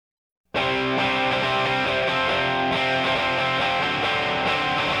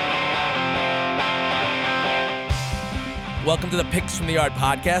Welcome to the Picks from the Yard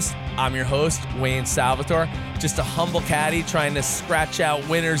podcast. I'm your host, Wayne Salvatore. Just a humble caddy trying to scratch out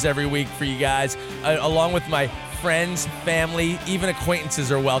winners every week for you guys, along with my friends, family, even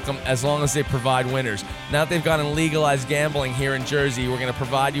acquaintances are welcome as long as they provide winners. Now that they've gone and legalized gambling here in Jersey, we're going to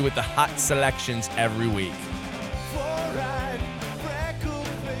provide you with the hot selections every week.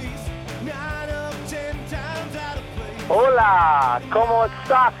 Hola, ¿cómo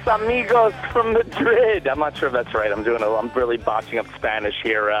estás, amigos from Madrid? I'm not sure if that's right. I'm really botching up Spanish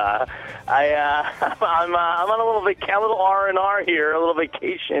here. I'm on a little R&R here, a little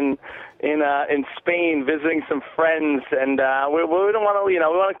vacation in Spain, visiting some friends, and we don't want to, we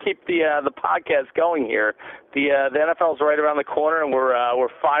want to keep the podcast going here. The NFL's right around the corner, and we're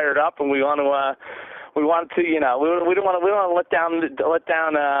fired up, and we want to. We want to, we don't want to let down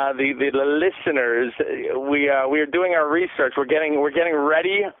the listeners. We are doing our research. We're getting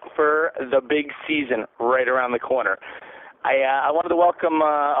ready for the big season right around the corner. I wanted to welcome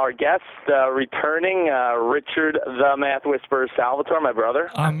our guest, returning Richard the Math Whisperer Salvatore, my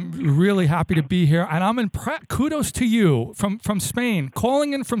brother. I'm really happy to be here, and I'm impressed. Kudos to you from Spain,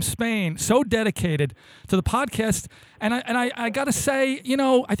 calling in from Spain, so dedicated to the podcast. And I got to say,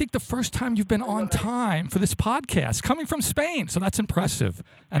 I think the first time you've been on time for this podcast, coming from Spain, so that's impressive.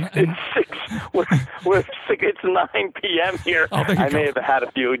 And it's 9 p.m. here. Oh, I may have had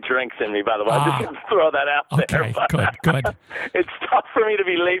a few drinks in me, by the way. I just want to throw that out there. Okay, good. It's tough for me to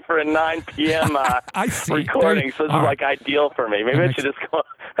be late for a 9 p.m. Recording, so this is like ideal for me. Maybe I should just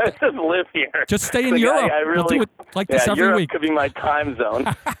live here. Just stay in Europe. We'll do it like this every Europe week. Could be my time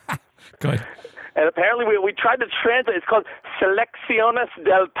zone. Good. And apparently we tried to translate. It's called Selecciones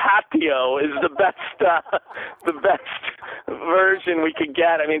del Patio is the best version we could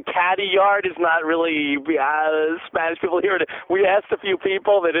get. I mean, caddy yard is not really Spanish people hear it. We asked a few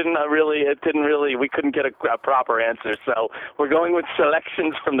people. We couldn't get a proper answer. So we're going with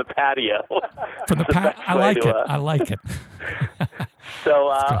selections from the patio. From the patio. I like it.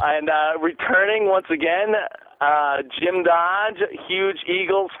 So, returning once again, Jim Dodge, huge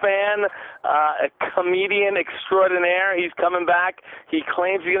Eagles fan, a comedian extraordinaire. He's coming back. He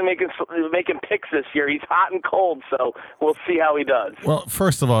claims he's going to make him picks this year. He's hot and cold, so we'll see how he does. Well,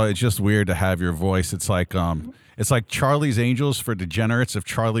 first of all, it's just weird to have your voice. It's like Charlie's Angels for degenerates if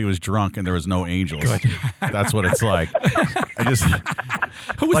Charlie was drunk and there was no angels. That's what it's like.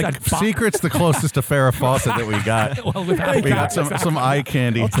 Who was like that? Secret's the closest to Farrah Fawcett that we got. Well, we got some eye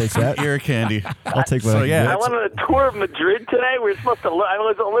candy. I'll take that. Ear candy. I'll take what I went on a tour of Madrid today. We were supposed to learn.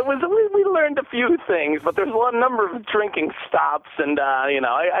 We learned a few things, but there's a number of drinking stops, and you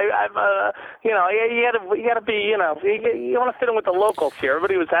got to be, you want to fit in with the locals here.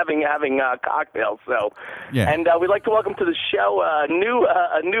 Everybody was having cocktails, so yeah. And we'd like to welcome to the show a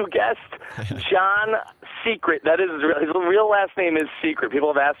new guest, John Secret. That is his real last name is Secret.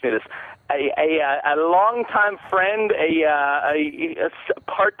 People have asked me this. A longtime friend, a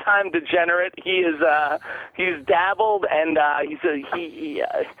part-time degenerate. He's dabbled, and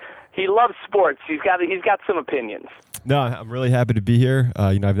he loves sports. He's got some opinions. No, I'm really happy to be here.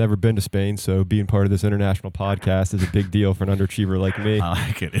 I've never been to Spain, so being part of this international podcast is a big deal for an underachiever like me. I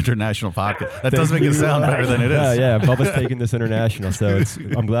like it. International podcast. That does make it sound better than it is. Yeah. Bubba's taking this international, so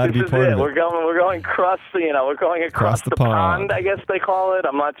I'm glad to be part of it. We're going across the pond, I guess they call it.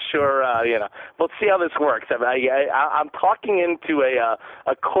 I'm not sure. We'll see how this works. I'm talking into a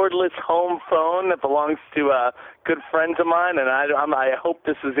cordless home phone that belongs to good friends of mine, and I hope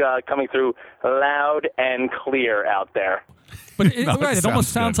this is coming through loud and clear out there. But it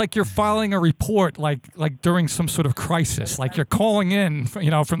almost sounds like you're filing a report, like during some sort of crisis, like you're calling in,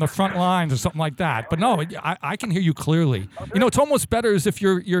 from the front lines or something like that. But no, I can hear you clearly. It's almost better as if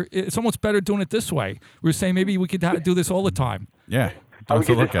it's almost better doing it this way. We were saying maybe we could do this all the time. Yeah. Don't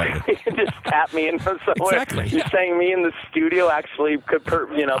look at it. You can just tap me in somewhere. Exactly. You're saying me in the studio actually could,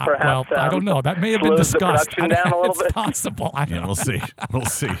 perhaps. Well, I don't know. That may have been discussed. The production down a little bit. It's possible. Yeah, we'll see.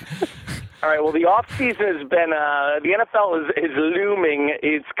 All right. Well, the off season has been. The NFL is looming.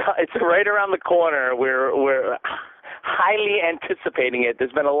 It's right around the corner. We're highly anticipating it.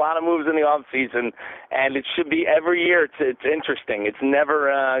 There's been a lot of moves in the off season, and it should be every year. It's interesting. It's never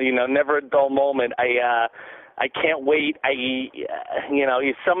never a dull moment. I can't wait.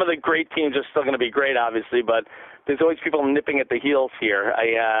 Some of the great teams are still going to be great, obviously, but there's always people nipping at the heels here.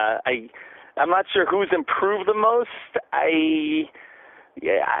 I'm not sure who's improved the most.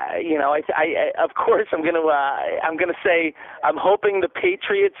 Of course, I'm gonna say I'm hoping the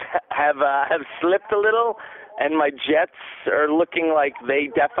Patriots have slipped a little, and my Jets are looking like they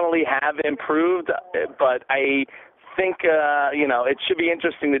definitely have improved. But I think it should be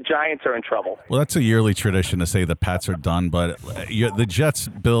interesting. The Giants are in trouble. Well, that's a yearly tradition to say the Pats are done, but the Jets,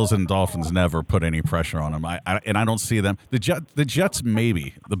 Bills, and Dolphins never put any pressure on them. I don't see them. The Jets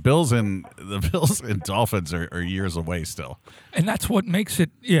maybe. The Bills and Dolphins are years away still. And that's what makes it.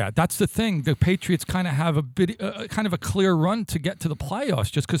 Yeah, that's the thing. The Patriots kind of have a bit, kind of a clear run to get to the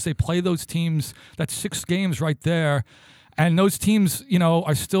playoffs, just because they play those teams. That's 6 games right there. And those teams,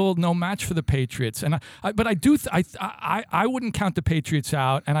 are still no match for the Patriots. And I wouldn't count the Patriots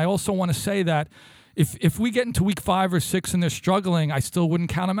out. And I also want to say that if we get into week 5 or 6 and they're struggling, I still wouldn't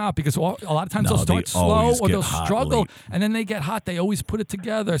count them out, because a lot of times they'll start slow or they'll struggle, and then they get hot. They always put it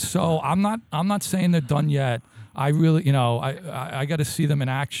together. So I'm not saying they're done yet. I really, I got to see them in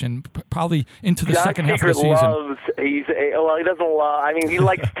action, probably into the second half of the season. He doesn't love. I mean, he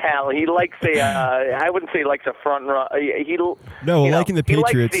likes talent. He likes I wouldn't say he likes a front run. Liking the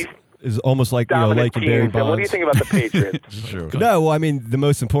Patriots is almost like liking Barry Bonds. What do you think about the Patriots? Sure. No, well, I mean, the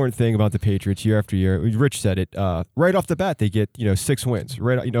most important thing about the Patriots year after year, Rich said it, right off the bat, they get 6 wins.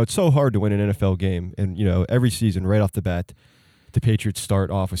 Right, it's so hard to win an NFL game, and every season, right off the bat, the Patriots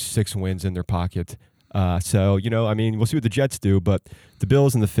start off with 6 wins in their pocket. So, I mean, we'll see what the Jets do, but the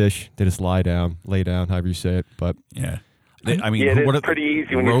Bills and the Fish, they just lay down, however you say it. But yeah. It's pretty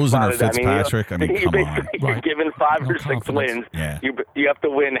easy when Rosen you or Fitzpatrick? Come on. You're given 5 or 6 wins. Yeah. You have to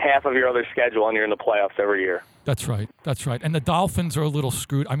win half of your other schedule, and you're in the playoffs every year. That's right. And the Dolphins are a little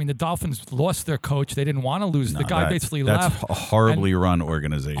screwed. I mean, the Dolphins lost their coach. They didn't want to lose. The guy basically left. That's a horribly run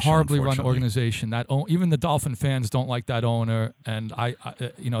organization. Horribly run organization. Even the Dolphin fans don't like that owner, and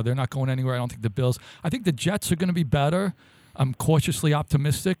they're not going anywhere. I don't think the Bills. I think the Jets are going to be better. I'm cautiously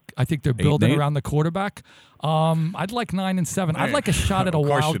optimistic. I think they're building around the quarterback. I'd like 9-7. I'd like a shot at a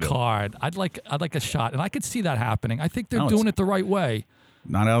wild card. I'd like a shot, and I could see that happening. I think they're doing it the right way.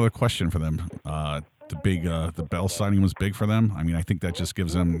 Not out of the question for them. The Bell signing was big for them. I mean, I think that just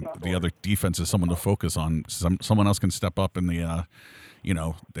gives them the other defenses someone to focus on. Someone else can step up in the.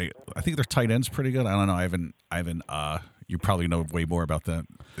 I think their tight end's pretty good. I don't know. I haven't. You probably know way more about that.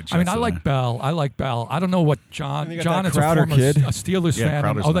 I mean, I like Bell. I don't know what John is a former Steelers fan.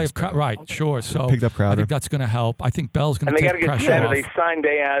 Crowder's they have right, sure. So picked up Crowder. I think that's going to help. I think Bell's going to take pressure off. And they got a good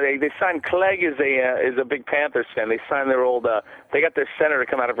center. They signed Clegg is a big Panthers fan. They signed their old. They got their center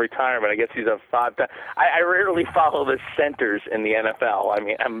to come out of retirement. I guess he's a 5-time. I rarely follow the centers in the NFL. I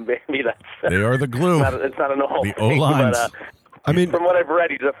mean, maybe that's. They are the glue. It's not a normal the thing, O-lines. But, from what I've read,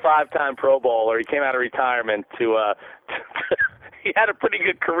 he's a 5-time Pro Bowler. He came out of retirement to he had a pretty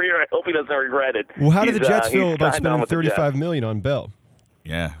good career. I hope he doesn't regret it. Well, how did the Jets feel about spending $35 million on Bell?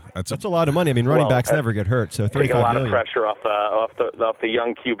 Yeah, that's a lot of money. I mean, running backs never get hurt, so $35 million. A lot of pressure off the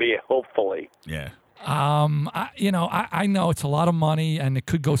young QB, hopefully. Yeah. I know it's a lot of money and it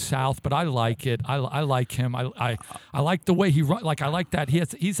could go south, but I like it. I like him. I like the way he run. Like I like that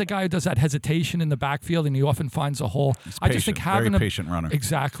he's a guy who does that hesitation in the backfield and he often finds a hole. I just think having very patient runner.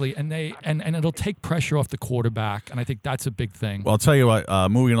 Exactly, and it'll take pressure off the quarterback, and I think that's a big thing. Well, I'll tell you what.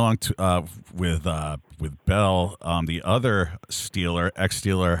 Moving along to with Bell, the other Steeler,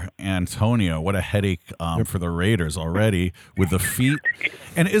 ex-Steeler, Antonio. What a headache for the Raiders already with the feet.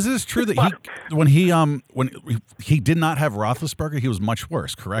 And is this true that when he did not have Roethlisberger, he was much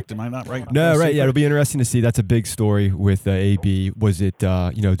worse? Correct? Am I not right? No, right. Yeah, it'll be interesting to see. That's a big story with AB. Was it did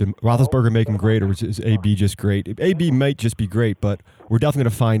Roethlisberger make him great, or was AB just great? AB might just be great, but we're definitely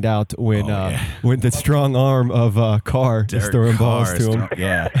going to find out when the strong arm of Carr is throwing balls to him.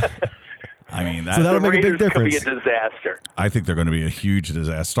 Yeah. I mean, so that'll make a big difference. Could be a disaster. I think they're going to be a huge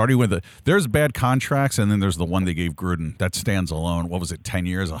disaster. Starting with there's bad contracts, and then there's the one they gave Gruden that stands alone. What was it? 10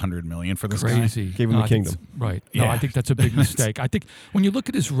 years, $100 million for this Crazy. guy? Gave him the kingdom. Right. Yeah. No, I think that's a big mistake. I think when you look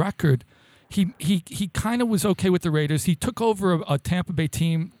at his record, he kind of was okay with the Raiders. He took over a Tampa Bay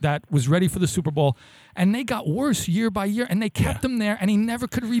team that was ready for the Super Bowl, and they got worse year by year, and they kept him there, and he never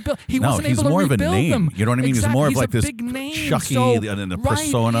could rebuild. He wasn't able to rebuild them. He's more of a name. You know what I mean? Exactly. He's more of He's like this big name. Chucky and the right,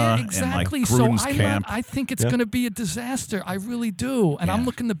 persona exactly. and like Gruden's camp. I think it's going to be a disaster. I really do, and I'm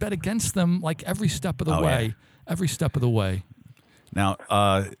looking to bet against them like every step of the way. Yeah. Every step of the way. Now,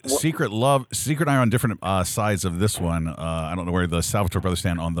 Secret and I are on different sides of this one. I don't know where the Salvatore brothers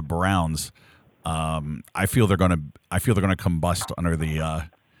stand on the Browns. I feel they're going to combust under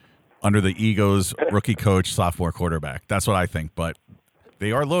the Eagles rookie coach, sophomore quarterback. That's what I think. But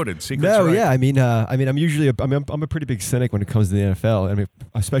they are loaded. Secret's right. Yeah. I mean, I'm usually I'm a pretty big cynic when it comes to the NFL. I mean,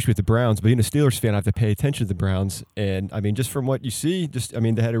 especially with the Browns. But being a Steelers fan, I have to pay attention to the Browns. And I mean, just from what you see,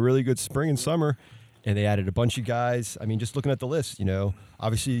 they had a really good spring and summer. And they added a bunch of guys. I mean, just looking at the list,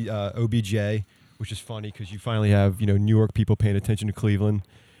 obviously OBJ, which is funny because you finally have, New York people paying attention to Cleveland.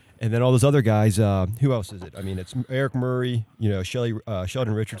 And then all those other guys, who else is it? I mean, it's Eric Murray,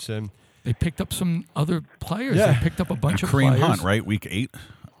 Sheldon Richardson. They picked up some other players. Yeah. They picked up a bunch of Kareem players. Hunt, right? Week 8.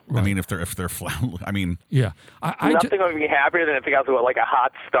 Right. I mean, if they're flat, I mean, Yeah. Nothing would be happier than if they got to like a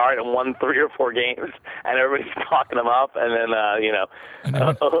hot start and won 3 or 4 games, and everybody's talking them up, and then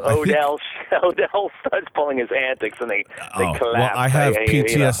Odell starts pulling his antics, and they collapse. Well, I have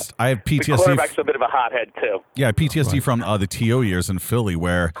PTSD. I have The PTSD. quarterback's a bit of a hothead too. Yeah, PTSD from the TO years in Philly,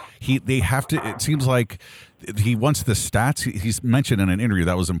 where they have to. It seems like he wants the stats. He's mentioned in an interview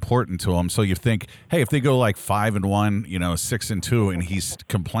that was important to him. So you think, hey, if they go like 5-1, 6-2, and he's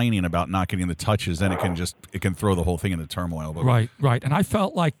complaining about not getting the touches, then it can throw the whole thing into turmoil. But Right. And I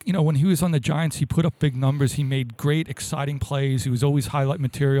felt like, when he was on the Giants, he put up big numbers. He made great, exciting plays. He was always highlight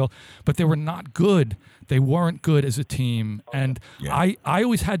material, but they were not good. They weren't good as a team. And I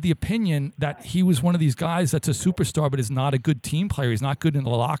always had the opinion that he was one of these guys that's a superstar, but is not a good team player. He's not good in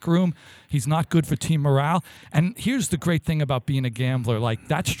the locker room. He's not good for team morale. And here's the great thing about being a gambler. Like,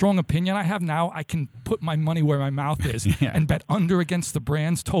 that strong opinion I have now, I can put my money where my mouth is and bet under against the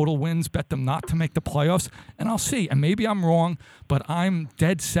Brands total wins, bet them not to make the playoffs, and I'll see. And maybe I'm wrong, but I'm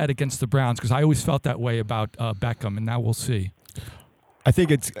dead set against the Browns because I always felt that way about Beckham, and now we'll see. I think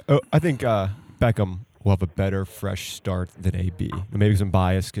Beckham will have a better fresh start than AB. Maybe some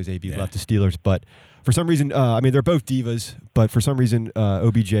bias because AB left the Steelers, but for some reason, they're both divas, but for some reason,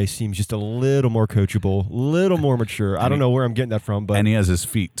 OBJ seems just a little more coachable, a little more mature. I don't know where I'm getting that from, but and he has his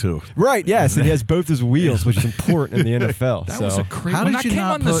feet too. Right? Yes, and he has both his wheels, which is important in the NFL. That was a crazy. How When did that you came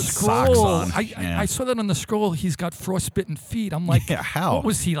not on the put socks scroll, on? I saw that on the scroll. He's got frostbitten feet. I'm like, how? What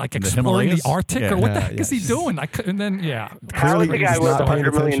was he like In the exploring the Himalayas? Arctic or what the Yeah, heck is he doing? And then How is the guy he's worth not paying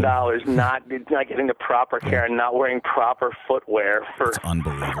 $100 million attention. not getting the proper care and not wearing proper footwear for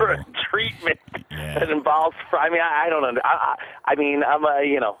unbelievable. for a treatment Yeah. that involves? I don't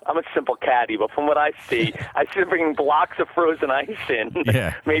know. I'm a simple caddy, but from what I see them bringing blocks of frozen ice in.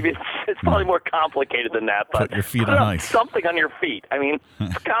 Yeah. Maybe it's probably more complicated than that. But Put your feet put on up ice. something on your feet.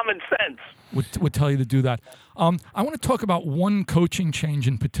 It's common sense. would tell you to do that. I want to talk about one coaching change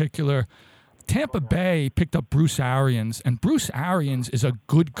in particular. Tampa Bay picked up Bruce Arians, and Bruce Arians is a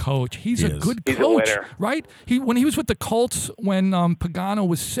good coach. He's a good He's a coach, winner. right? When he was with the Colts, when Pagano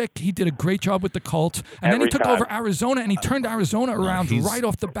was sick, he did a great job with the Colts, and then he Every took time. over Arizona, and he turned Arizona around he's- right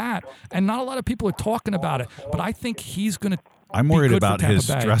off the bat. And not a lot of people are talking about it, but I think he's going to. I'm be worried good about for Tampa his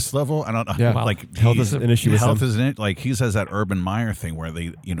Bay. stress level. I don't know. Yeah. Well, like health is an issue with Health him. isn't it? Like he has that Urban Meyer thing where they,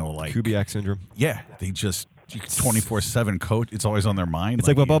 like Kubiak syndrome. they just 24/7 coach. It's always on their mind. It's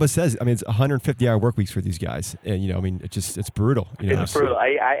like what Bubba says. It's 150-hour work weeks for these guys, and it's brutal. It's brutal.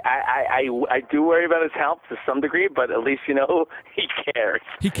 I do worry about his health to some degree, but at least he cares.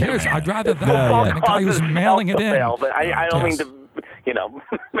 He cares. I'd rather that Yeah, than a guy who's Causes mailing it health to in. fail, but I don't mean Yes.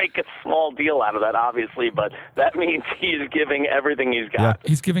 to make a small deal out of that, obviously, but that means he's giving everything he's got.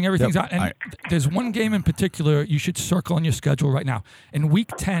 He's giving everything Yep. out. And there's one game in particular you should circle on your schedule right now. In Week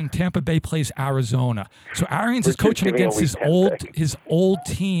 10, Tampa Bay plays Arizona. So Arians is We're coaching just giving against a his Week 10 pick. his old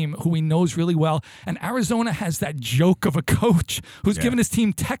team, who he knows really well. And Arizona has that joke of a coach who's giving his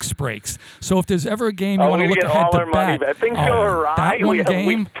team text breaks. So if there's ever a game you want to we look get ahead all to our money bet, back. Things go awry. that We one have game,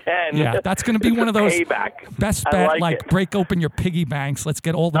 Week 10. yeah, that's going to be It's one a of those payback. best I bet, like it. break open your piggy banks. Let's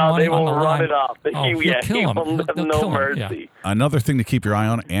get all the money They on will the run line. it up. He'll kill he him. will have He'll no kill him. Yeah. mercy. Another thing to keep your eye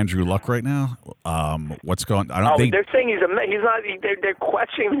on, Andrew Luck right now. What's going? I don't think They're saying he's not. They're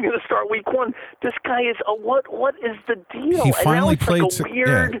questioning he's going to start week 1. This guy is what is the deal? He finally and now it's played. like a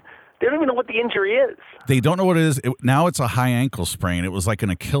weird. They don't even know what the injury is. They don't know what it is. Now it's a high ankle sprain. It was like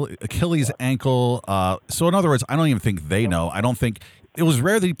an Achilles ankle. So in other words, I don't even think they know. I don't think it was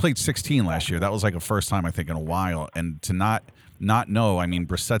rare that he played 16 last year. That was like a first time I think in a while. And to not know,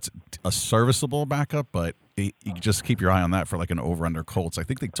 Brissett's a serviceable backup, but you just keep your eye on that for like an over/under Colts. I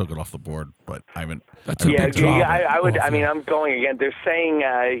think they took it off the board, but I haven't. That's a big drop. I would. Oh, I'm going again. They're saying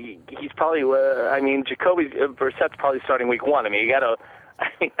he's probably. Jacoby Brissett's probably starting week 1. You got to.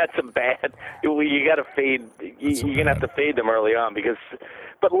 That's a bad. You got to fade. You're gonna have to fade them early on because.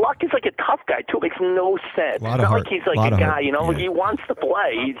 But Luck is like a tough guy too. It makes no sense. It's Lot not of like heart. he's like Lot a of guy. heart. Like he wants to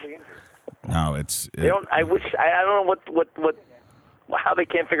play. No, it's. They don't. I wish. I don't know what. How they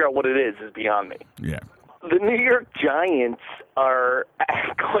can't figure out what it is beyond me. Yeah. The New York Giants are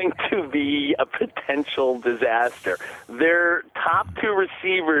going to be a potential disaster. Their top 2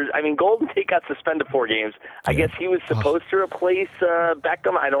 receivers, Golden Tate got suspended 4 games. I guess he was supposed to replace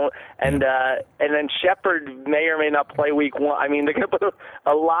Beckham. And then Shepard may or may not play week 1. They're going to put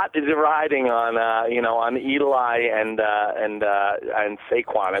a lot is riding on on Eli and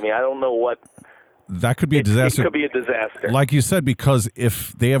Saquon. I don't know what That could be a disaster. It could be a disaster. Like you said, because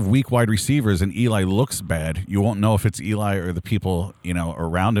if they have weak wide receivers and Eli looks bad, you won't know if it's Eli or the people,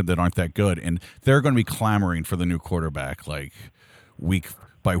 around him that aren't that good. And they're going to be clamoring for the new quarterback like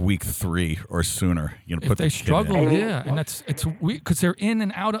by week 3 or sooner. If they struggle, and it's weird because they're in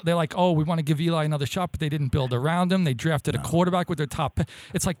and out. They're like, oh, we want to give Eli another shot, but they didn't build around him. They drafted a quarterback with their top pick.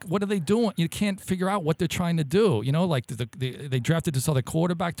 It's like, what are they doing? You can't figure out what they're trying to do. Like they drafted this other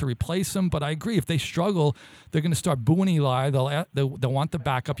quarterback to replace him. But I agree, if they struggle, they're going to start booing Eli. They'll want the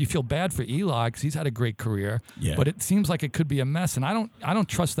backup. You feel bad for Eli because he's had a great career. Yeah. But it seems like it could be a mess, and I don't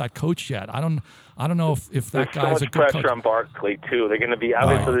trust that coach yet. I don't know if that guy's so a much good pressure coach. on Barkley too. They're going to be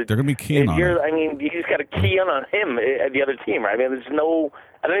obviously they're going to be keying on him. I mean, you just got to key in on him at the other team, right? I mean,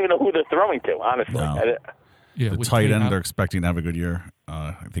 I don't even know who they're throwing to, honestly. No. Yeah, the tight end, they're expecting to have a good year.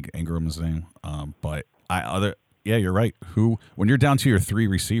 I think Ingram is his name. But you're right. When you're down to your 3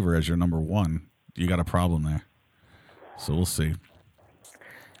 receiver as your number 1, you got a problem there. So we'll see.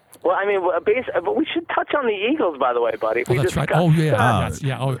 Well, I mean, but we should touch on the Eagles, by the way, buddy. Oh, that's right. Oh, yeah.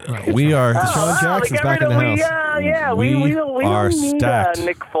 Right. We are. Deshaun Jackson's back in the house. We are don't need stacked.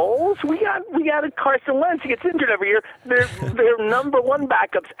 Nick Foles. We got a Carson Wentz. He gets injured every year. Their number 1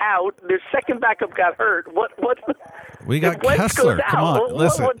 backup's out. Their second backup got hurt. What? We got if Wentz Kessler. goes out, Come on,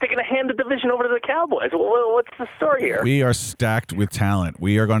 listen. They're going to hand the division over to the Cowboys. What's the story here? We are stacked with talent.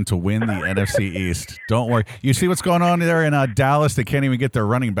 We are going to win the NFC East. Don't worry. You see what's going on there in Dallas? They can't even get their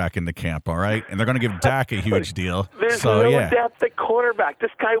running back into camp, all right? And they're going to give Dak a huge deal. There's no depth at quarterback.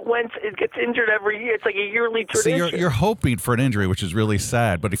 This guy Wentz gets injured every year. It's like a yearly tradition. So you're hoping for an injury, which is really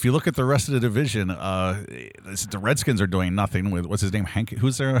sad. But if you look at the rest of the division, the Redskins are doing nothing with, what's his name?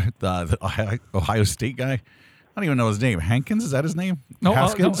 Who's there? The Ohio State guy? I don't even know his name. Hankins? Is that his name? No,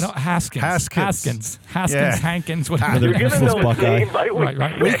 Haskins? No, Haskins. Yeah. Hankins. Whatever. You're going to know his name by week.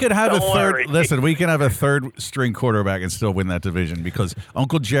 Right. We could have Don't worry. we can have a 3rd-string quarterback and still win that division because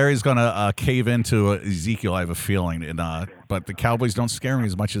Uncle Jerry's going to cave into Ezekiel, I have a feeling. But the Cowboys don't scare me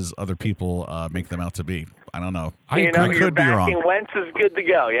as much as other people make them out to be. I don't know. I could be wrong. Wentz is good to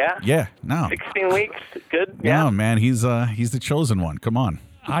go, yeah? Yeah, no. 16 weeks, good? Yeah. No, man, he's the chosen one. Come on.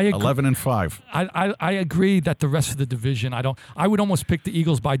 I agree. 11-5. I agree that the rest of the division, I would almost pick the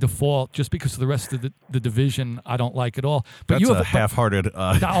Eagles by default just because of the rest of the division I don't like at all. But that's a half-hearted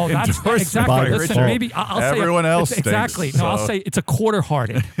endorsement. Exactly. Listen, maybe I'll say everyone else stinks, exactly. No, I'll say it's a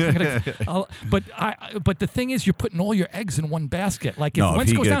quarter-hearted. But the thing is, you're putting all your eggs in one basket. Like if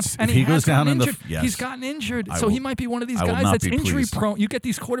Wentz goes down, and he has gotten injured, he's gotten injured. So he might be one of these guys that's injury-prone. You get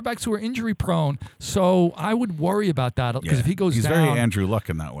these quarterbacks who are injury-prone. So I would worry about that because if he goes down, he's very Andrew Luck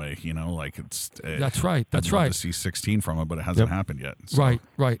in that way, like it's. That's right. I'd love to see 16 from him, but it hasn't happened yet. So.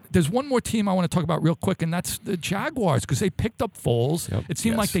 Right. There's one more team I want to talk about real quick, and that's the Jaguars because they picked up Foles. Yep. It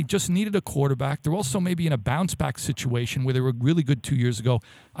seemed like they just needed a quarterback. They're also maybe in a bounce-back situation where they were really good 2 years ago.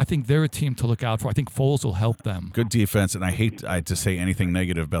 I think they're a team to look out for. I think Foles will help them. Good defense, and I hate to say anything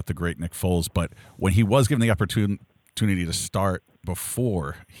negative about the great Nick Foles, but when he was given the opportunity to start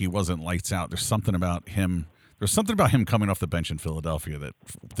before, he wasn't lights out. There's something about him coming off the bench in Philadelphia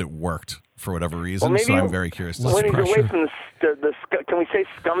that worked for whatever reason. So I'm very curious to see. When he's away from the can we say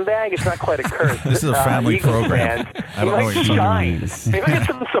scumbag? It's not quite a curse. This is a family program. I don't know what you're talking about. They might get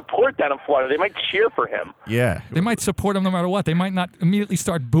some support down in Florida. They might cheer for him. Yeah, they might support him no matter what. They might not immediately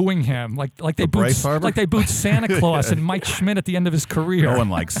start booing him like they booed Santa Claus and Mike Schmidt at the end of his career. No one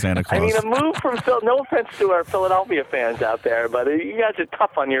likes Santa Claus. I mean, a move from no offense to our Philadelphia fans out there, but you guys are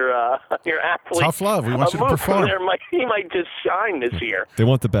tough on your athletes. Tough love. We want you to perform. He might just shine this year. They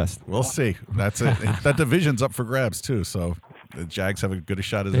want the best. We'll see. That's it. That division's up for grabs too. So the Jags have a good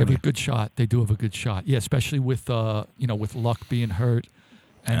shot as they have a good shot. They do have a good shot. Yeah, especially with with Luck being hurt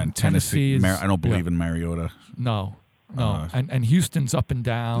and Tennessee. I don't believe in Mariota. No. And Houston's up and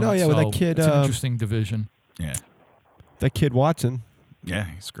down. No, yeah, with that kid. It's an interesting division. Yeah. That kid Watson. Yeah,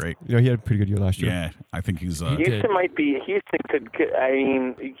 he's great. He had a pretty good year last year. Yeah, I think he's. Houston might be. Houston could. I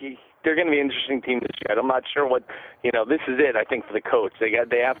mean, they're going to be an interesting team this year. I'm not sure what. This is it. I think for the coach, they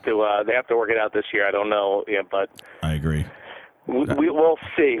have to work it out this year. I don't know. Yeah, but I agree. We'll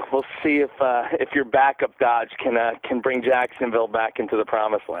see. We'll see if your backup Dodge can bring Jacksonville back into the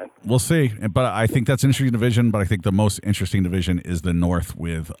promised land. We'll see. But I think that's an interesting division. But I think the most interesting division is the North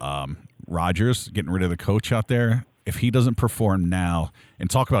with Rodgers getting rid of the coach out there. If he doesn't perform now, and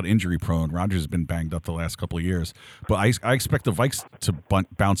talk about injury prone, Rodgers has been banged up the last couple of years. But I expect the Vikes to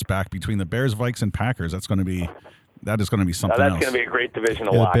bounce back between the Bears, Vikes, and Packers. That is going to be something else. That's going to be a great division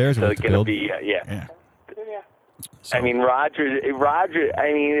to watch. The Bears are going to be Yeah. So. I mean, Roger.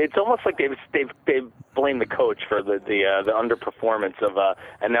 I mean, it's almost like they've blamed the coach for the underperformance of,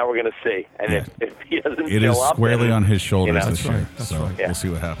 and now we're going to see. And if he doesn't, it is squarely on his shoulders this year. That's so right. We'll see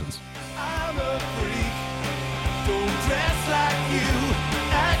what happens. I'm a freak. Don't dress like you,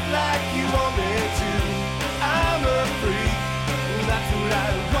 act like you want me to. I'm a freak. That's what I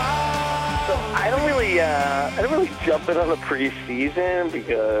want. So I don't really jump in on the preseason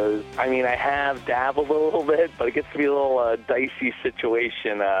because I mean I have dabbled a little bit, but it gets to be a little dicey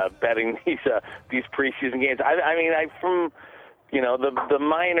situation betting these preseason games. I mean from the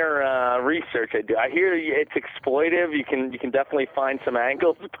minor research I do, I hear it's exploitive. You can definitely find some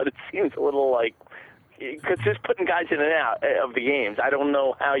angles, but it seems a little like because just putting guys in and out of the games. I don't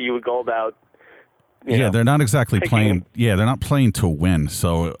know how you would go about. They're not exactly playing. Yeah, they're not playing to win.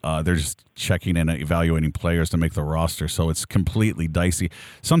 So they're just checking and evaluating players to make the roster. So it's completely dicey.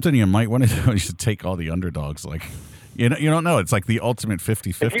 Something you might want to do is take all the underdogs. Like, you don't know. It's like the ultimate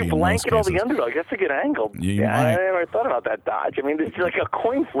 50-50. If you blanket all the underdogs, that's a good angle. I never thought about that dodge. I mean, it's like a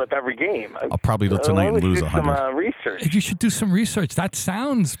coin flip every game. I'll probably do tonight and lose 100. Some research. You should do some research. That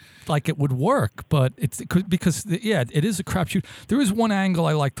sounds like it would work, but it is a crapshoot. There is one angle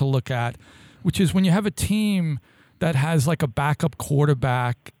I like to look at, which is when you have a team that has like a backup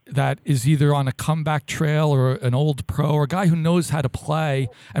quarterback that is either on a comeback trail or an old pro or a guy who knows how to play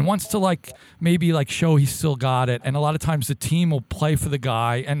and wants to maybe show he's still got it. And a lot of times the team will play for the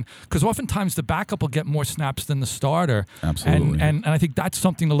guy, and because oftentimes the backup will get more snaps than the starter. Absolutely. And I think that's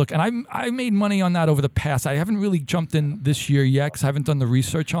something to look. And I made money on that over the past. I haven't really jumped in this year yet because I haven't done the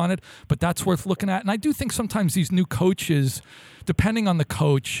research on it, but that's worth looking at. And I do think sometimes these new coaches, depending on the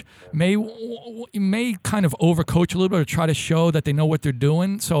coach, may kind of overcoach a little bit or try to show that they know what they're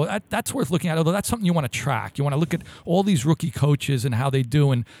doing. So that's worth looking at, although that's something you want to track. You want to look at all these rookie coaches and how they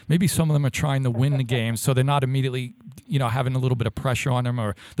do, and maybe some of them are trying to win the game, so they're not immediately having a little bit of pressure on them,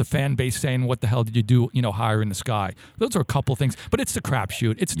 or the fan base saying, what the hell did you do, higher in the sky. Those are a couple things, but it's a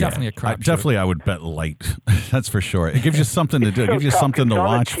crapshoot. It's definitely a crapshoot. Definitely I would bet light. That's for sure. It gives you something to do. It gives you something to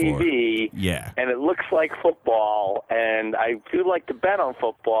watch for. Yeah. And it looks like football, and I do like to bet on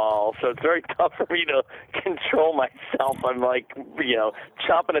football, so it's very tough for me to control myself. I'm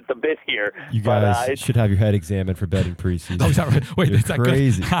chomping at the bit here. You guys should have your head examined for betting preseason. Oh, is that right? Wait, is that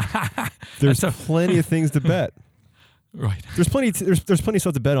crazy? There's plenty of things to bet. Right. There's plenty of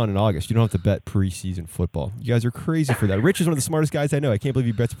stuff to bet on in August. You don't have to bet preseason football. You guys are crazy for that. Rich is one of the smartest guys I know. I can't believe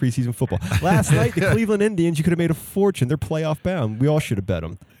he bets preseason football. Last night, the Cleveland Indians, you could have made a fortune. They're playoff bound. We all should have bet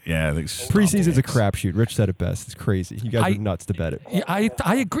them. Yeah, preseason's a crapshoot. Rich said it best. It's crazy. You guys are nuts to bet it. Yeah,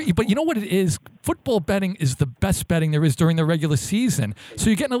 I agree. But you know what it is? Football betting is the best betting there is during the regular season. So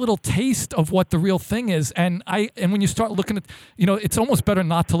you're getting a little taste of what the real thing is. And when you start looking at, it's almost better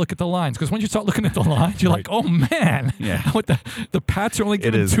not to look at the lines, because when you start looking at the lines, you're like, oh man, what the Pats are only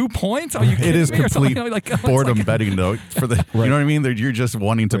giving 2 points. Are you kidding me? It is complete boredom betting, though. For the right. You know what I mean? You're just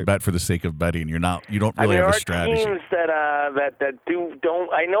wanting to bet for the sake of betting. You don't really have a strategy. Teams that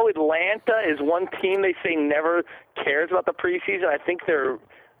don't. I know Atlanta is one team they say never cares about the preseason.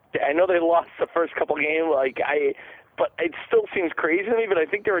 I know they lost the first couple games, but it still seems crazy to me. But I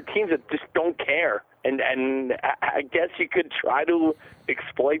think there are teams that just don't care, and I guess you could try to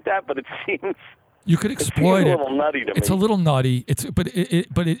exploit that, but it seems. You could exploit it. It's a little nutty to me. It's a little nutty. But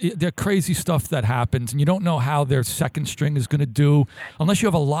they're crazy stuff that happens, and you don't know how their second string is going to do unless you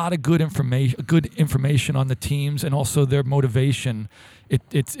have a lot of good information on the teams and also their motivation.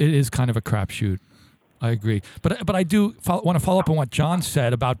 It is kind of a crapshoot. I agree, but I do want to follow up on what John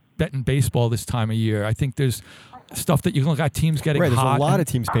said about betting baseball this time of year. I think there's stuff that you can look at, teams getting hot. There's a lot of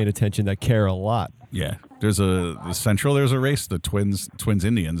teams paying attention that care a lot. Yeah, there's the Central. There's a race, the Twins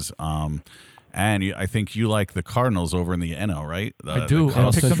Indians. And I think you like the Cardinals over in the NL, right? I do.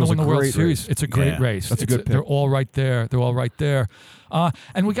 I picked them to win the World Series. It's a great race. That's a good pick. They're all right there.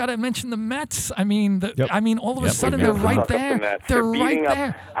 And we got to mention the Mets. I mean, all of a sudden they're right there. They're right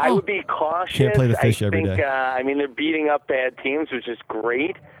there. I would be cautious. Can't play the fish every day. They're beating up bad teams, which is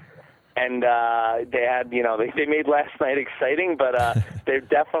great. And they had, they made last night exciting, but they're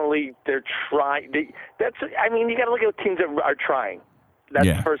trying. You got to look at teams that are trying.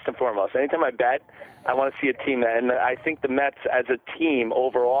 That's first and foremost. Anytime I bet, I want to see a team and I think the Mets as a team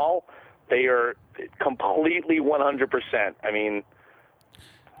overall, they are completely 100%. I mean,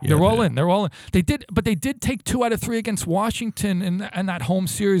 they're all in. They did take 2 out of 3 against Washington in that home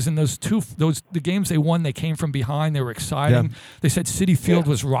series. And the games they won, they came from behind. They were exciting. Yeah. They said Citi Field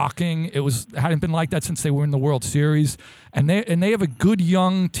was rocking. Hadn't been like that since they were in the World Series. and they have a good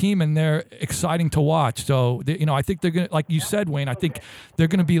young team, and they're exciting to watch. So I think they're gonna, like you said, Wayne. I think they're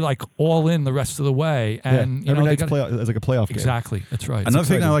gonna be like all in the rest of the way. And every night's it's like a playoff game. Exactly, that's right. Another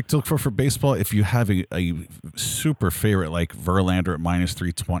thing I like to look for baseball, if you have a super favorite like Verlander at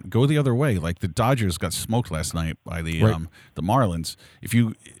 -320, go the other way. Like the Dodgers got smoked last night by the Marlins. If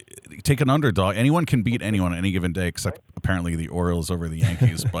you take an underdog, anyone can beat anyone on any given day, except apparently the Orioles over the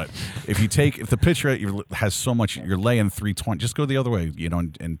Yankees. But if the pitcher has so much, you're laying 320, just go the other way,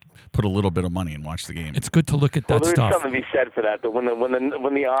 and put a little bit of money and watch the game. It's good to look at that there's stuff. There's something to be said for that. That when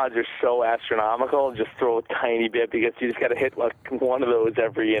the odds are so astronomical, just throw a tiny bit, because you just got to hit like one of those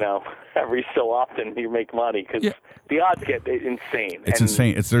every so often you make money, because the odds get insane. It's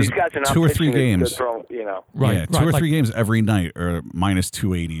insane. There's 2 or 3 games. Throw, Right. Yeah, 2 or 3 games every night are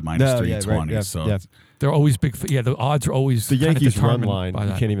 -280, -320. So they're always big. The odds are always the Yankees run line.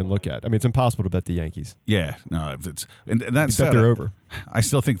 You can't even look at. I mean, it's impossible to bet the Yankees. Yeah, no, and that's they're over. I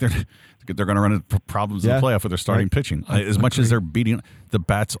still think they're going to run into problems in the playoff with their starting pitching. As much as they're beating, the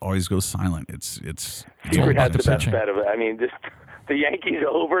bats always go silent. It's Seaver has the best bet of it. I mean, just the Yankees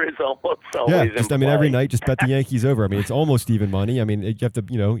over is almost always in play. Every night, just bet the Yankees over. I mean, it's almost even money. I mean, you have to,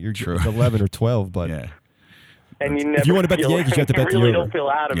 you're 11 or 12, but. Yeah. And you never if you want to bet the Yankees, you have to bet the over. You really don't feel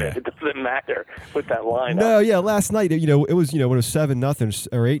out of it. It doesn't matter with that line. No, last night, it was, when it was 7-0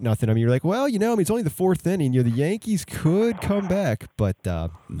 or 8-0. I mean, you're like, well, it's only the 4th inning. The Yankees could come back, but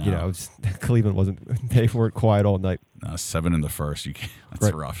Cleveland wasn't. They weren't quiet all night. 7 in the first.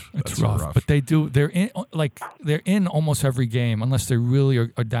 That's rough. It's rough. But they do. They're in almost every game, unless they really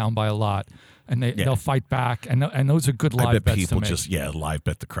are down by a lot. And they'll fight back, and those are good live bets to make. People just live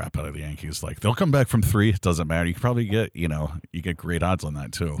bet the crap out of the Yankees. Like they'll come back from 3. It doesn't matter. You can probably get you get great odds on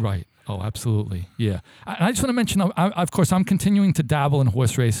that too. Right. Oh, absolutely. Yeah. I just want to mention, of course, I'm continuing to dabble in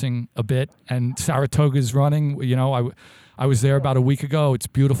horse racing a bit, and Saratoga's running. I was there about a week ago. It's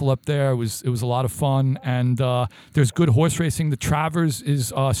beautiful up there. It was a lot of fun, and there's good horse racing. The Travers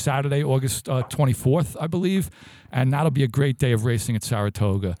is Saturday, August 24th, I believe, and that'll be a great day of racing at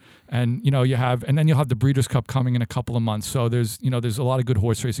Saratoga. And then you'll have the Breeders' Cup coming in a couple of months. So there's a lot of good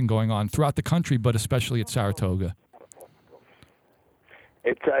horse racing going on throughout the country, but especially at Saratoga.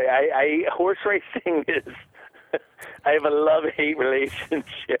 It's horse racing is. I have a love-hate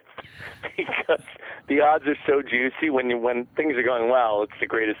relationship because the odds are so juicy when things are going well. It's the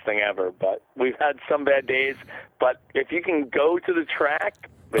greatest thing ever. But we've had some bad days. But if you can go to the track,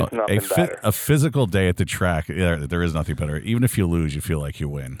 there's nothing better. A physical day at the track, there is nothing better. Even if you lose, you feel like you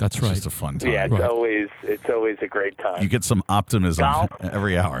win. That's right. It's just a fun time. Yeah, it's always a great time. You get some optimism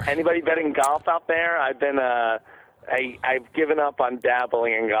every hour. Anybody betting golf out there? I've given up on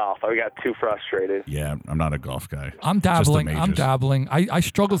dabbling in golf. I got too frustrated. Yeah, I'm not a golf guy. I'm dabbling. I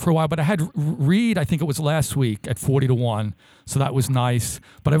struggled for a while, but I had Reed, I think it was last week, at 40-1. So that was nice.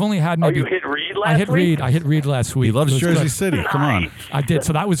 But I've only had maybe... you hit Reed last week? I hit Reed last week. He loves Jersey City. Come on. I did.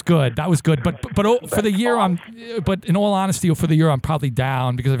 So that was good. But for the year, but in all honesty, for the year, I'm probably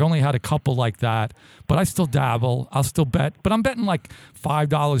down because I've only had a couple like that. But I still dabble. I'll still bet. But I'm betting like $5,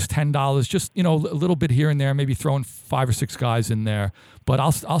 $10, just, a little bit here and there, maybe throwing 5 or 6 guys in there. But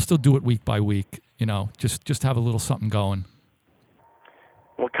I'll still do it week by week, just have a little something going.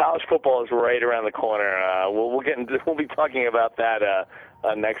 Well, college football is right around the corner. We'll be talking about that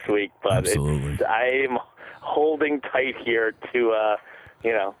next week. But I am holding tight here to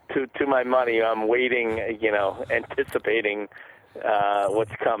my money. I'm waiting, anticipating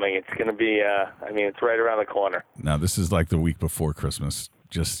what's coming. It's going to be. It's right around the corner. Now this is like the week before Christmas.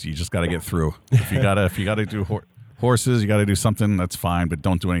 You just got to get through. If you gotta do horses, you got to do something. That's fine, but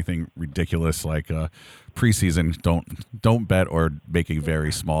don't do anything ridiculous like preseason. Don't bet or make a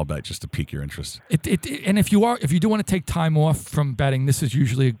very small bet just to pique your interest. And if you do want to take time off from betting, this is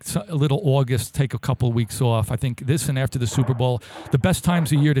usually a little August. Take a couple of weeks off. I think this and after the Super Bowl, the best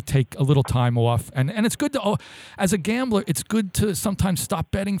times of year to take a little time off. And it's good to, as a gambler, it's good to sometimes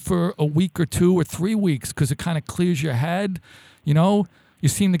stop betting for a week or 2 or 3 weeks because it kind of clears your head. You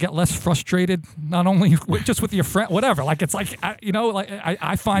seem to get less frustrated, not only just with your friend, whatever. Like it's like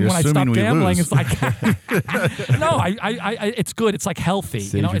I find when I stop gambling, it's like no, it's good. It's like healthy.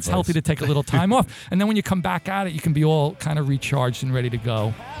 It's healthy to take a little time off, and then when you come back at it, you can be all kind of recharged and ready to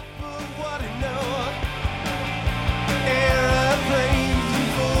go.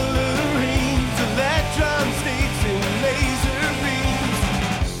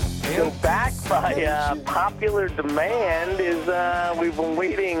 Back by popular demand is we've all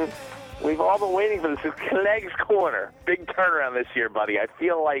been waiting for this. Is Clegg's Corner. Big turnaround this year, buddy. I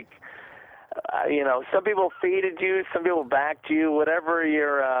feel like some people faded you, some people backed you, whatever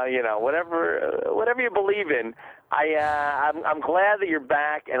you're whatever you believe in. I'm glad that you're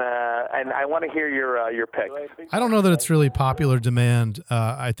back, and I want to hear your pick. I don't know that it's really popular demand.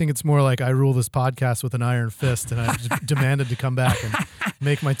 I think it's more like I rule this podcast with an iron fist, and I demanded to come back and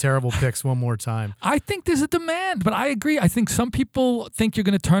make my terrible picks one more time. I think there's a demand, but I agree. I think some people think you're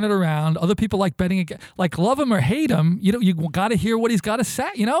going to turn it around. Other people like betting again. Like love him or hate him, you got to hear what he's got to say.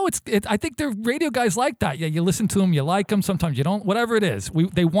 I think they're radio guys like that. Yeah, you listen to him, you like him. Sometimes you don't. Whatever it is,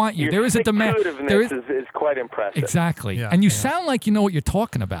 they want you. There is a demand. There is quite impressive. Exactly. Yeah, and you sound like you know what you're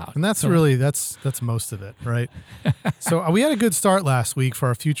talking about. And that's really that's most of it, right? So we had a good start last week for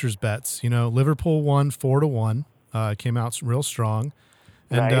our futures bets. Liverpool won 4-1. Came out real strong.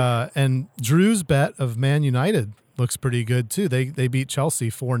 And Nice. And Drew's bet of Man United looks pretty good too. They beat Chelsea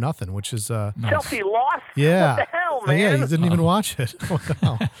 4-0, which is Chelsea lost? yeah. What the hell, man? Yeah, he didn't even watch it.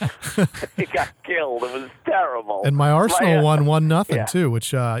 Wow. He got killed. It was terrible. And my Arsenal won 1-0 yeah. too,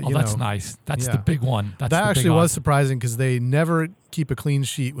 which That's nice. That's yeah. the big one. That's that the actually big was one. surprising because they never keep a clean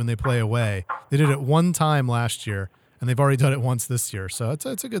sheet when they play away. They did it one time last year, and they've already done it once this year. So it's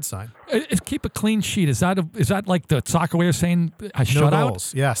a good sign. Keep a clean sheet. Is that like the soccer way of saying a No shutout?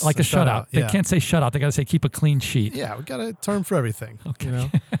 goals. Yes, Like a shutout. They yeah. can't say shutout. They got to say keep a clean sheet. Yeah, we got a term for everything. Okay.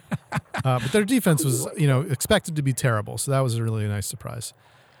 But their defense was, expected to be terrible, so that was a really nice surprise.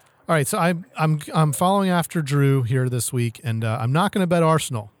 All right, so I'm following after Drew here this week, and I'm not going to bet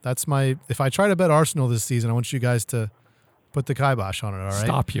Arsenal. That's if I try to bet Arsenal this season, I want you guys to put the kibosh on it. All right,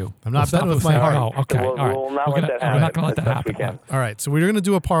 Stop you. I'm not betting with my saying, heart. No, okay. We'll all right. not We're let that happen. We're not going to let as that best we happen. can. All right, so we're going to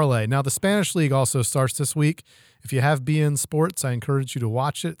do a parlay. Now, the Spanish League also starts this week. If you have BN Sports, I encourage you to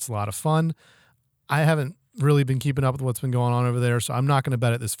watch it. It's a lot of fun. I haven't really been keeping up with what's been going on over there, so I'm not going to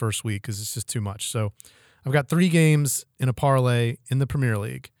bet it this first week because it's just too much. So I've got 3 games in a parlay in the Premier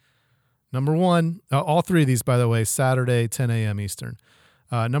League. Number one, all 3 of these, by the way, Saturday, 10 a.m. Eastern.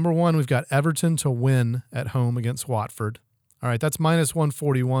 Number one, we've got Everton to win at home against Watford. All right, that's minus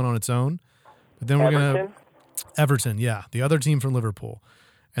 141 on its own. But then we're going to Everton, yeah, the other team from Liverpool.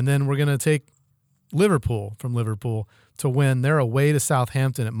 And then we're going to take Liverpool from Liverpool to win. They're away to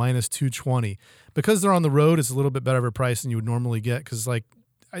Southampton at minus 220. Because they're on the road, it's a little bit better of a price than you would normally get because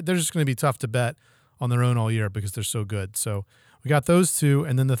they're just going to be tough to bet on their own all year because they're so good. So we got those 2.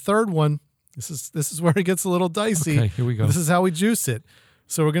 And then the third one, this is where it gets a little dicey. Okay, here we go. This is how we juice it.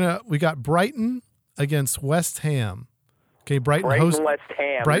 So we got Brighton against West Ham. Okay, Brighton West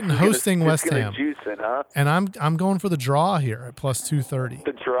Ham. Brighton This is hosting gonna, West this is gonna Ham. Juice it, huh? And I'm going for the draw here at plus 230.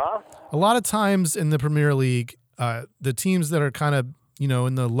 The draw? A lot of times in the Premier League, the teams that are kind of,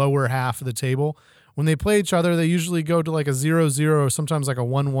 in the lower half of the table, when they play each other, they usually go to like a 0-0 or sometimes like a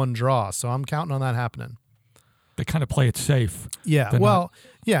 1-1 draw. So I'm counting on that happening. They kind of play it safe. Yeah, They're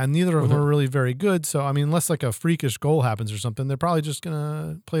yeah, and neither of them are really very good. So, I mean, unless like a freakish goal happens or something, they're probably just going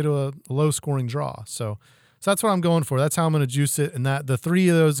to play to a low-scoring draw. So that's what I'm going for. That's how I'm going to juice it. And the 3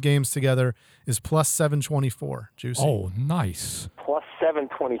 of those games together is plus 724. Juicy. Oh, nice. Plus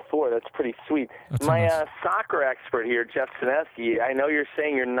 724. That's pretty sweet. That's My nice. soccer expert here, Jeff Sineski, I know you're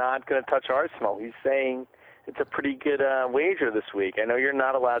saying you're not going to touch Arsenal. He's saying it's a pretty good wager this week. I know you're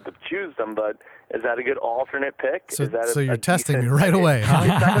not allowed to choose them, but is that a good alternate pick? So, is that so you're a testing me decent- right away, huh?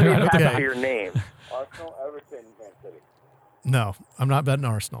 It's not going to be Okay. enough for your name. Arsenal, Everton, Man City. No, I'm not betting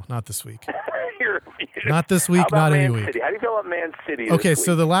Arsenal. Not this week. You're- Not this week, How about not Man any week. City? How do you feel about Man City this Okay, week?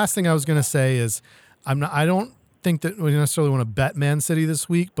 so the last thing I was going to say is I don't think that we necessarily want to bet Man City this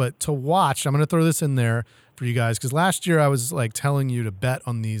week, but to watch, I'm going to throw this in there for you guys because last year I was like telling you to bet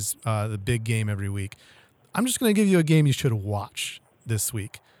on these the big game every week. I'm just going to give you a game you should watch this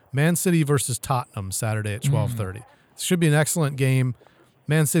week. Man City versus Tottenham Saturday at 12:30. It should be an excellent game.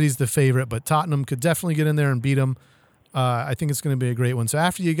 Man City's the favorite, but Tottenham could definitely get in there and beat them. I think it's going to be a great one. So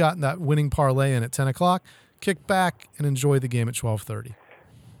after you got that winning parlay in at 10 o'clock, kick back and enjoy the game at 12:30.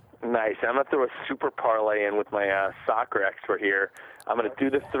 Nice. I'm going to throw a super parlay in with my soccer expert here. I'm going to do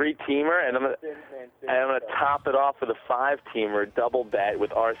the 3-teamer, and I'm going to top it off with a 5-teamer double bet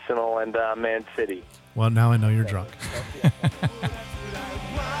with Arsenal and Man City. Well, now I know you're drunk.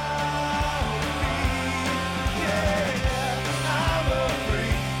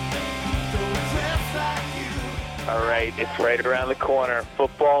 All right, it's right around the corner.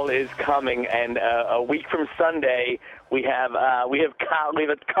 Football is coming, and a week from Sunday, we have a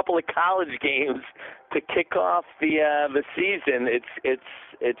couple of college games to kick off the season.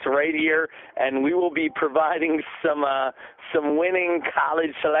 It's right here, and we will be providing some winning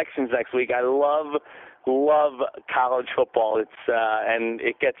college selections next week. I love college football. And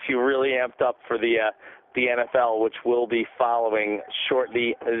it gets you really amped up for the NFL, which we'll be following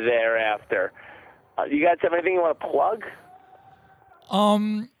shortly thereafter. You guys have anything you want to plug?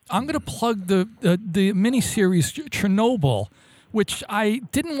 I'm going to plug the miniseries Chernobyl, which I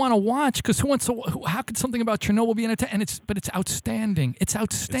didn't want to watch because how could something about Chernobyl be entertaining? But it's outstanding. It's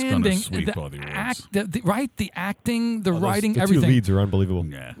outstanding. It's gonna sweep all the awards. The acting, the writing, The everything. two leads are unbelievable.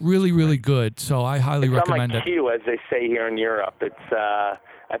 Yeah. Really, really good. So I highly recommend on my queue, as they say here in Europe. It's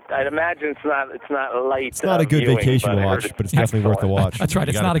I'd imagine it's not light. It's not a good viewing, vacation but I watch, heard but it's definitely worth the watch. That's right. You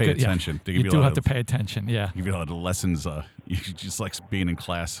It's gotta not a pay good. attention. Yeah, They you give you a do lot have to of- pay attention. Yeah. Give you a lot of lessons. You just like being in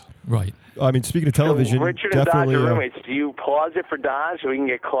class. Right. I mean, speaking of television, So Richard and Dodge definitely. are roommates. Do you pause it for Dodge so we can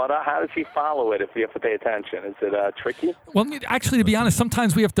get caught up? How does he follow it if you have to pay attention? Is it tricky? Well, actually, to be honest,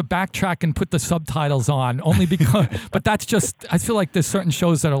 sometimes we have to backtrack and put the subtitles on, only because. But that's just. I feel like there's certain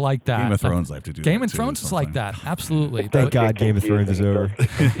shows that are like that. Game of Thrones, I have to do Game that of too, Thrones is like sometimes. that. Absolutely. Thank God Game of Thrones is over.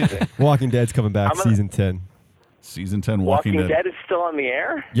 Walking Dead's coming back, season 10. Season 10, Walking Dead is still on the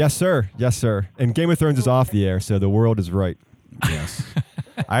air? Yes, sir. Yes, sir. And Game of Thrones is off the air, so the world is right. Yes.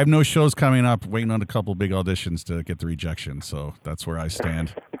 I have no shows coming up. Waiting on a couple big auditions to get the rejection, so that's where I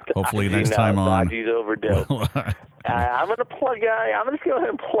stand. Hopefully next time on. Dodgy's overdue. I'm gonna plug. I'm gonna go ahead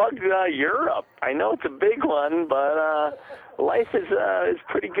and plug Europe. I know it's a big one, but life is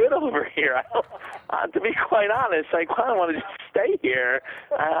pretty good over here. To be quite honest, I kind of want to just stay here.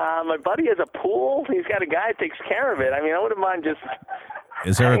 My buddy has a pool. He's got a guy that takes care of it. I mean, I wouldn't mind just.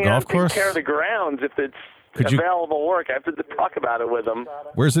 Is there a hanging out golf and taking course? care of the grounds if it's available work. I have to talk about it with him.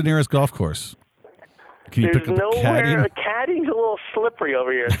 Where's the nearest golf course? Can you There's pick up a nowhere. caddy? Caddy's a little slippery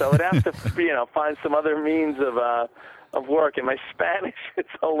over here, so I'd have to, find some other means of work. And my Spanish, it's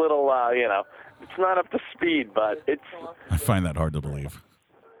a little, it's not up to speed, but it's. I find that hard to believe.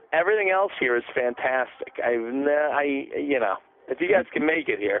 Everything else here is fantastic. If you guys can make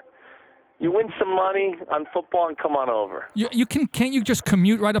it here, you win some money on football and come on over. Can't you just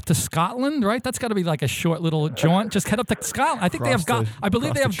commute right up to Scotland, right? That's got to be like a short little jaunt. Just head up to Scotland. I think they have I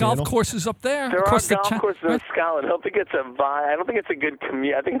believe they have golf courses up there. There are across golf the courses in Scotland. I don't think it's a good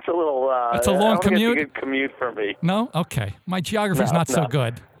commute. I think it's a little. It's a long commute. It's a good commute for me. No, okay. My geography's not so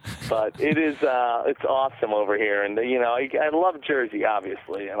good. But it is. It's awesome over here, and I love Jersey,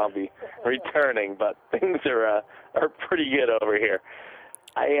 obviously, and I'll be returning. But things are pretty good over here.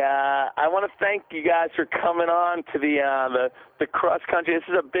 I want to thank you guys for coming on to the cross country. This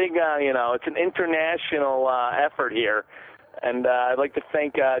is a big, it's an international effort here, and I'd like to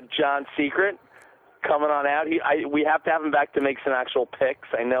thank John Secret coming on out. We have to have him back to make some actual picks.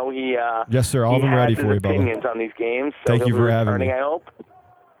 I know he. Yes, sir. I'll have him ready for you, Bubba. Opinions on these games. So Thank you for having me. I hope.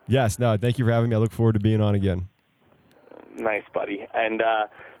 Yes, no, thank you for having me. I look forward to being on again. Nice, buddy. And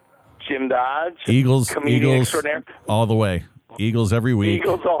Jim Dodge, Eagles comedian extraordinaire. all the way. Eagles every week.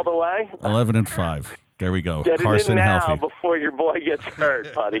 Eagles all the way. 11-5. There we go. Get Carson it in now healthy. before your boy gets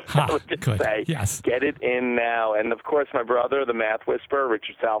hurt, buddy. I would just good. say, Yes. get it in now. And of course, my brother, the Math Whisperer,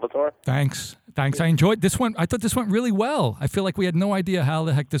 Richard Salvatore. Thanks. I enjoyed this one. I thought this went really well. I feel like we had no idea how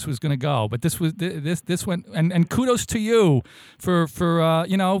the heck this was going to go, but this went. And kudos to you for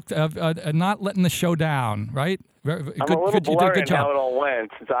not letting the show down. Right. I'm a little you did a blurry good in job. how it all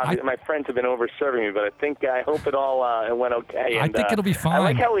went. Since my friends have been over-serving me, but I hope it all it went okay. I And, think it'll be fine. I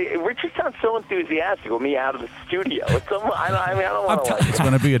like how Richard sounds so enthusiastic with me out of the studio. I don't want to. It's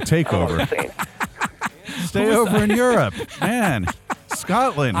going to be a takeover. Stay over in Europe, man.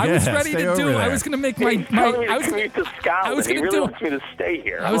 Scotland. I was yeah, ready stay to over do. there. I was going to make He's my. telling me I to was commute to Scotland. gonna He really do- wants me to stay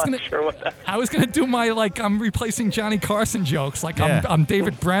here. I was I'm gonna- not sure what that. I was going to do my I'm replacing Johnny Carson jokes. Like Yeah. I'm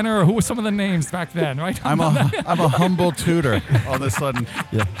David Brenner, or who were some of the names back then, right? I'm a humble tutor. All of a sudden,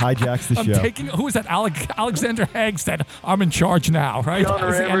 Yeah, hijacks the I'm show. taking. Who was that? Alexander Haig said, "I'm in charge now." Right? John That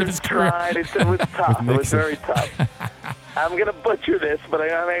was the end of Rivers his career. tried. It was tough. It was Nixon. very tough. I'm going to butcher this, but I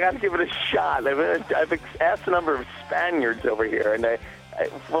got to give it a shot. I've asked a number of Spaniards over here, and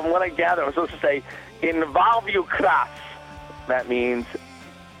from what I gather, I'm supposed to say, involve you cras. That means,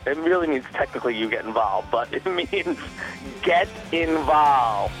 it really means technically you get involved, but it means get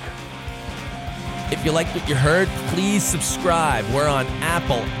involved. If you liked what you heard, please subscribe. We're on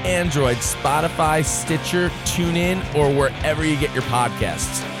Apple, Android, Spotify, Stitcher, TuneIn, or wherever you get your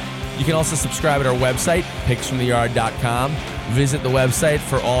podcasts. You can also subscribe at our website, picksfromtheyard.com. Visit the website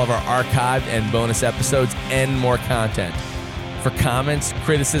for all of our archived and bonus episodes and more content. For comments,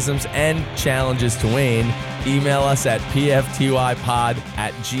 criticisms, and challenges to Wayne, email us at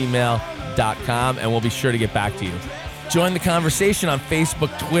pftypod@gmail.com, and we'll be sure to get back to you. Join the conversation on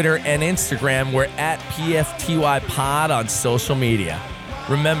Facebook, Twitter, and Instagram. We're at PFTYPod on social media.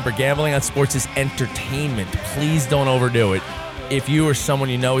 Remember, gambling on sports is entertainment. Please don't overdo it. If you or someone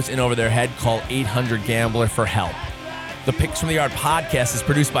you know is in over their head, call 800-GAMBLER for help. The Picks from the Yard podcast is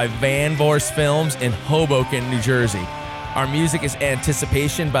produced by Van Voors Films in Hoboken, New Jersey. Our music is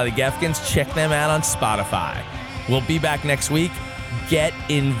Anticipation by the Gefkins. Check them out on Spotify. We'll be back next week. Get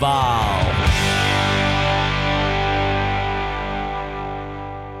involved.